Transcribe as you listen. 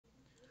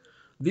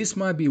This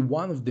might be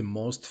one of the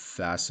most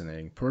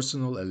fascinating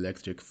personal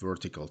electric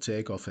vertical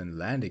takeoff and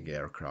landing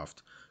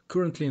aircraft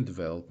currently in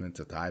development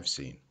that I've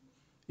seen.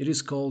 It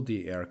is called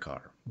the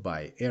AirCar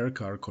by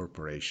AirCar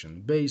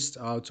Corporation based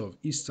out of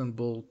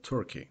Istanbul,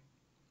 Turkey.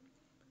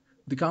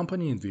 The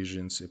company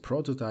envisions a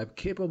prototype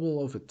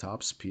capable of a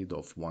top speed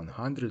of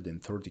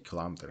 130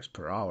 kilometers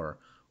per hour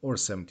or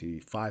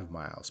 75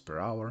 miles per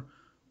hour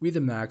with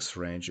a max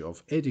range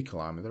of 80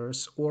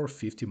 kilometers or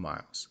 50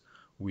 miles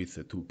with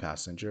a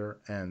two-passenger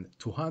and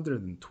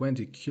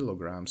 220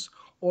 kilograms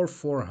or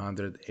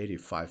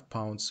 485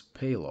 pounds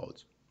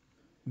payload.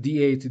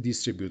 The eight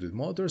distributed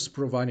motors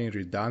providing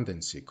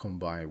redundancy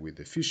combined with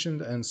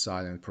efficient and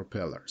silent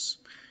propellers.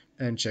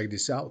 And check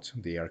this out,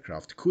 the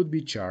aircraft could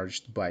be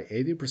charged by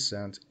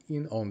 80%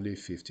 in only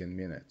 15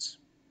 minutes.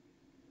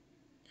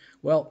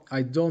 Well,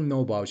 I don't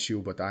know about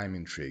you, but I'm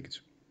intrigued.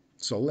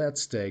 So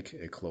let's take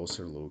a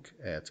closer look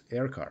at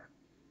AirCar.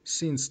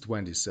 Since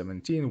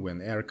 2017, when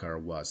AirCar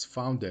was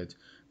founded,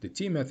 the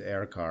team at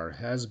AirCar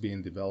has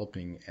been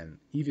developing an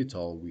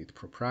eVTOL with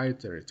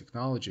proprietary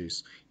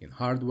technologies in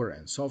hardware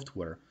and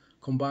software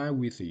combined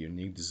with a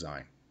unique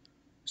design.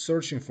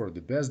 Searching for the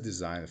best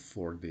design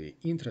for the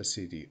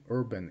intra-city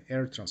urban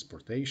air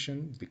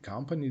transportation, the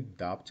company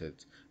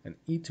adopted an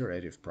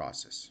iterative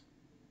process.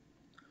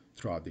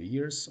 Throughout the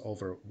years,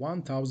 over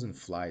 1,000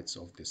 flights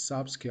of the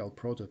subscale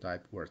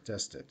prototype were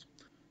tested.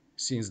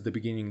 Since the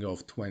beginning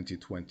of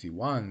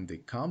 2021, the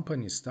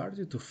company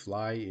started to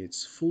fly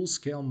its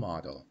full-scale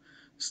model,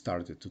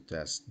 started to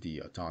test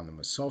the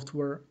autonomous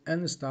software,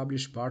 and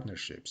establish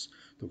partnerships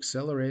to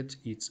accelerate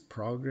its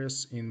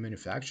progress in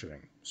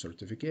manufacturing,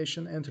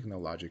 certification, and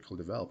technological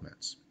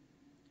developments.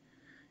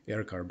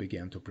 AirCar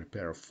began to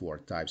prepare for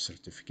type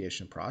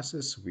certification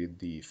process with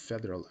the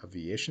Federal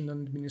Aviation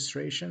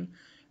Administration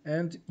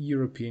and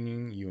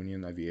European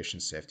Union Aviation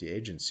Safety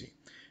Agency,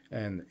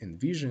 and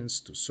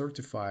envisions to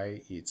certify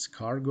its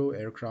cargo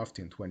aircraft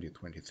in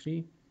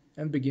 2023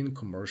 and begin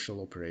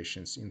commercial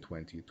operations in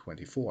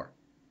 2024.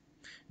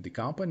 The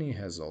company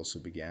has also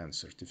begun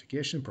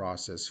certification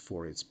process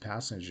for its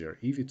passenger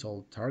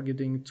eVTOL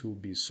targeting to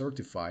be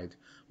certified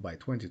by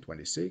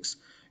 2026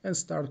 and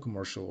start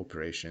commercial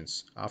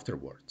operations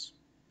afterwards.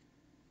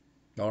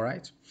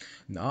 Alright,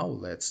 now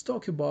let's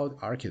talk about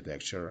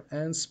architecture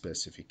and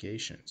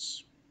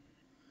specifications.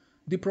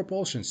 The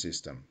propulsion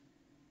system.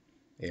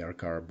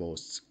 AirCar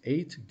boasts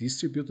 8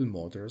 distributed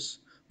motors,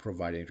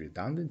 providing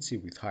redundancy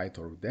with high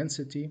torque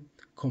density,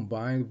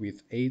 combined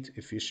with 8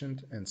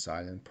 efficient and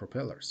silent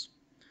propellers.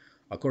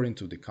 According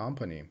to the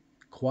company,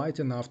 quite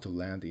enough to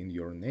land in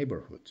your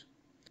neighborhood.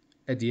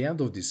 At the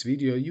end of this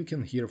video, you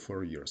can hear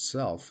for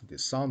yourself the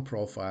sound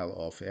profile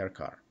of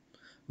AirCar.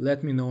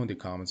 Let me know in the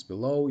comments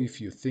below if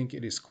you think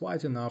it is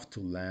quite enough to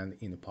land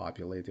in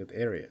populated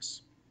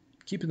areas.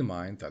 Keep in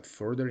mind that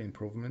further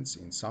improvements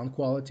in sound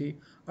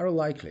quality are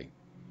likely.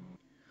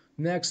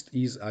 Next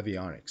is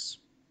avionics.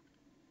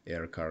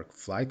 AirCar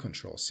flight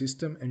control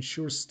system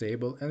ensures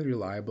stable and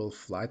reliable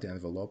flight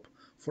envelope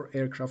for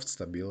aircraft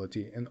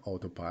stability and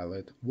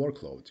autopilot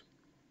workload.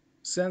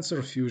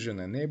 Sensor fusion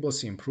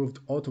enables improved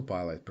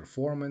autopilot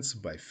performance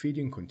by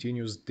feeding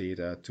continuous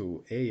data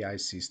to AI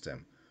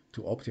system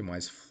to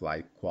optimize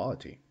flight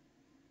quality.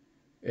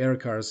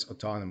 AirCar's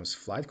autonomous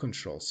flight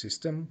control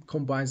system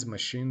combines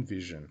machine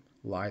vision,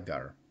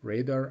 LiDAR,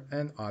 radar,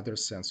 and other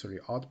sensory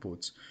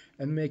outputs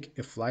and make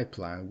a flight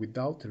plan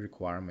without the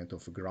requirement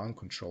of a ground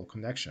control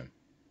connection.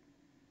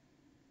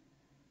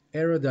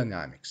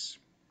 Aerodynamics.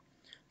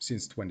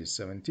 Since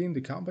 2017, the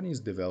company is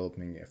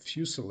developing a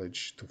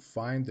fuselage to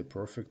find the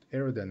perfect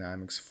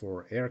aerodynamics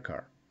for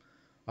AirCar.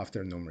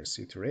 After numerous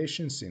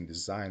iterations in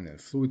design and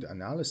fluid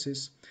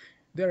analysis,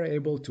 they are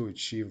able to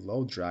achieve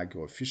low drag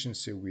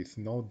efficiency with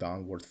no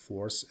downward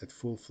force at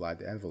full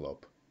flight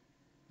envelope.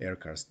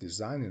 AirCar's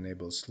design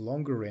enables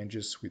longer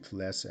ranges with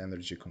less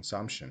energy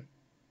consumption.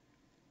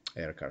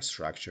 AirCar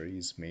structure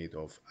is made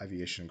of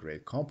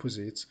aviation-grade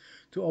composites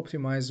to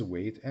optimize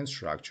weight and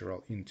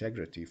structural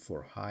integrity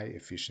for high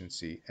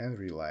efficiency and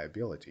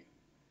reliability.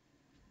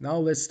 Now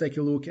let's take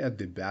a look at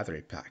the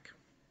battery pack.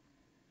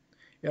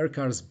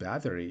 AirCar's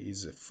battery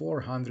is a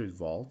 400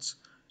 volts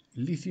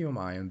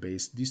lithium-ion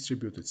based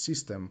distributed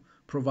system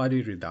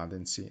providing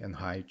redundancy and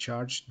high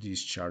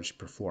charge-discharge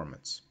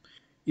performance.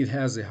 It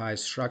has a high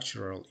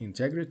structural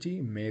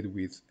integrity made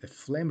with a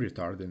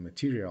flame-retardant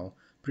material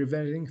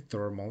preventing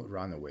thermal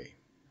runaway.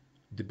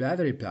 The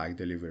battery pack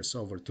delivers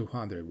over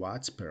 200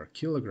 watts per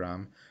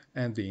kilogram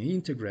and the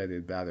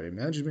integrated battery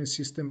management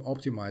system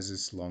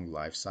optimizes long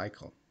life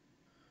cycle.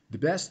 The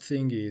best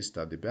thing is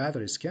that the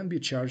batteries can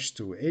be charged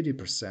to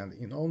 80%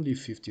 in only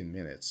 15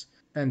 minutes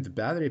and the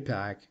battery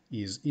pack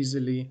is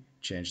easily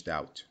changed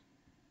out.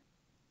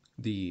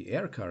 The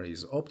AirCar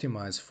is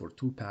optimized for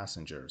 2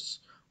 passengers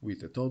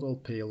with a total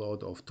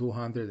payload of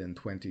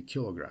 220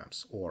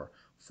 kilograms or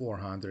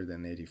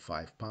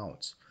 485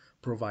 pounds,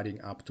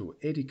 providing up to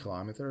 80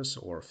 kilometers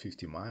or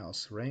 50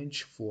 miles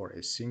range for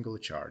a single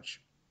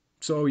charge.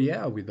 So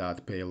yeah, with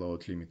that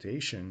payload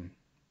limitation,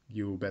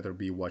 you better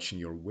be watching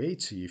your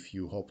weight if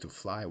you hope to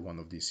fly one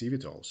of these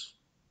eVTOLs.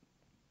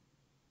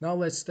 Now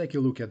let's take a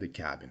look at the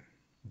cabin.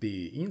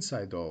 The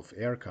inside of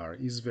AirCar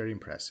is very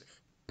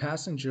impressive.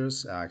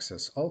 Passengers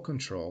access all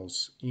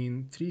controls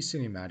in three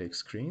cinematic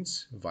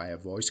screens via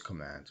voice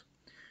command.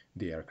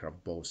 The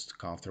aircraft boasts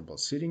comfortable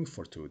seating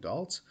for two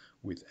adults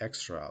with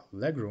extra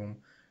legroom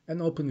and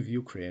open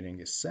view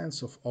creating a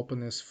sense of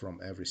openness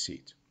from every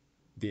seat.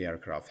 The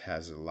aircraft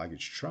has a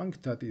luggage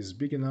trunk that is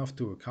big enough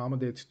to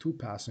accommodate two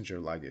passenger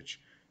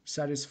luggage,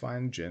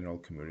 satisfying general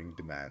commuting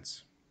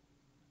demands.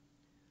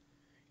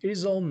 It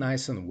is all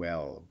nice and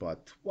well,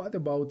 but what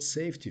about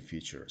safety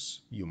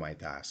features, you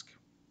might ask?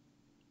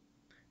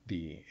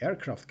 The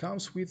aircraft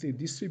comes with a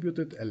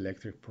distributed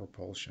electric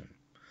propulsion,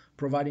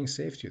 providing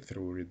safety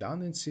through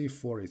redundancy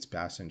for its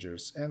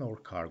passengers and/or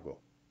cargo.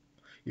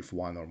 If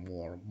one or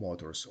more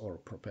motors or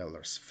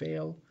propellers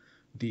fail,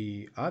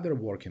 the other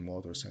working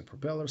motors and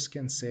propellers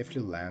can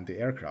safely land the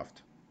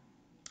aircraft.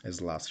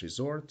 As last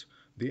resort,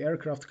 the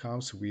aircraft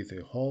comes with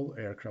a whole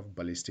aircraft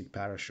ballistic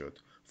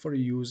parachute for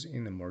use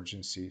in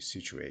emergency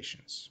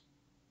situations.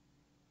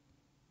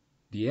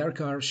 The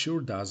AirCar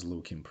sure does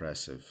look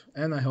impressive,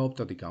 and I hope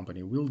that the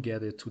company will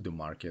get it to the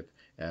market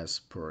as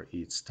per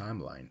its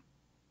timeline.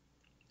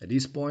 At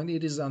this point,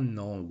 it is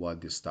unknown what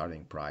the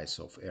starting price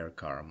of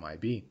AirCar might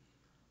be,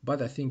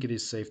 but I think it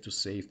is safe to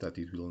say that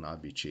it will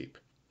not be cheap.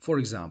 For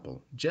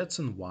example,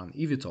 Jetson 1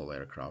 eVTOL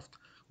aircraft,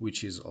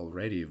 which is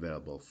already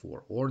available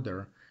for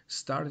order,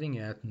 starting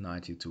at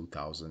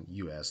 92,000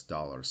 US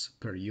dollars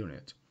per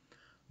unit,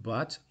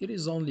 but it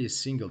is only a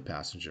single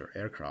passenger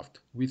aircraft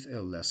with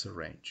a lesser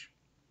range.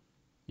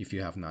 If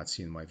you have not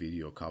seen my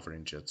video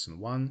covering Jetson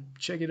 1,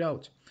 check it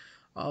out.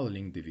 I'll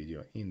link the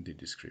video in the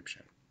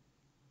description.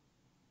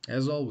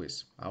 As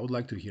always, I would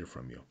like to hear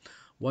from you.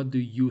 What do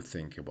you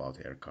think about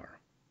AirCar?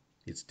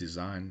 Its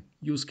design,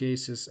 use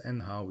cases,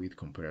 and how it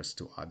compares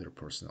to other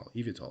personal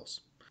eVTOLs?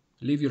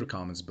 Leave your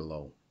comments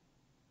below.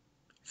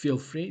 Feel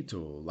free to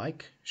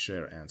like,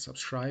 share, and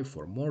subscribe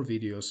for more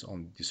videos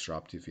on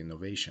disruptive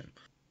innovation.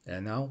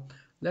 And now,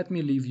 let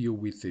me leave you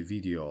with a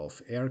video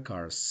of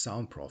AirCar's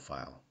sound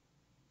profile.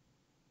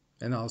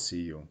 And I'll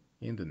see you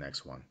in the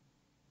next one.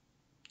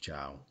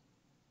 Ciao.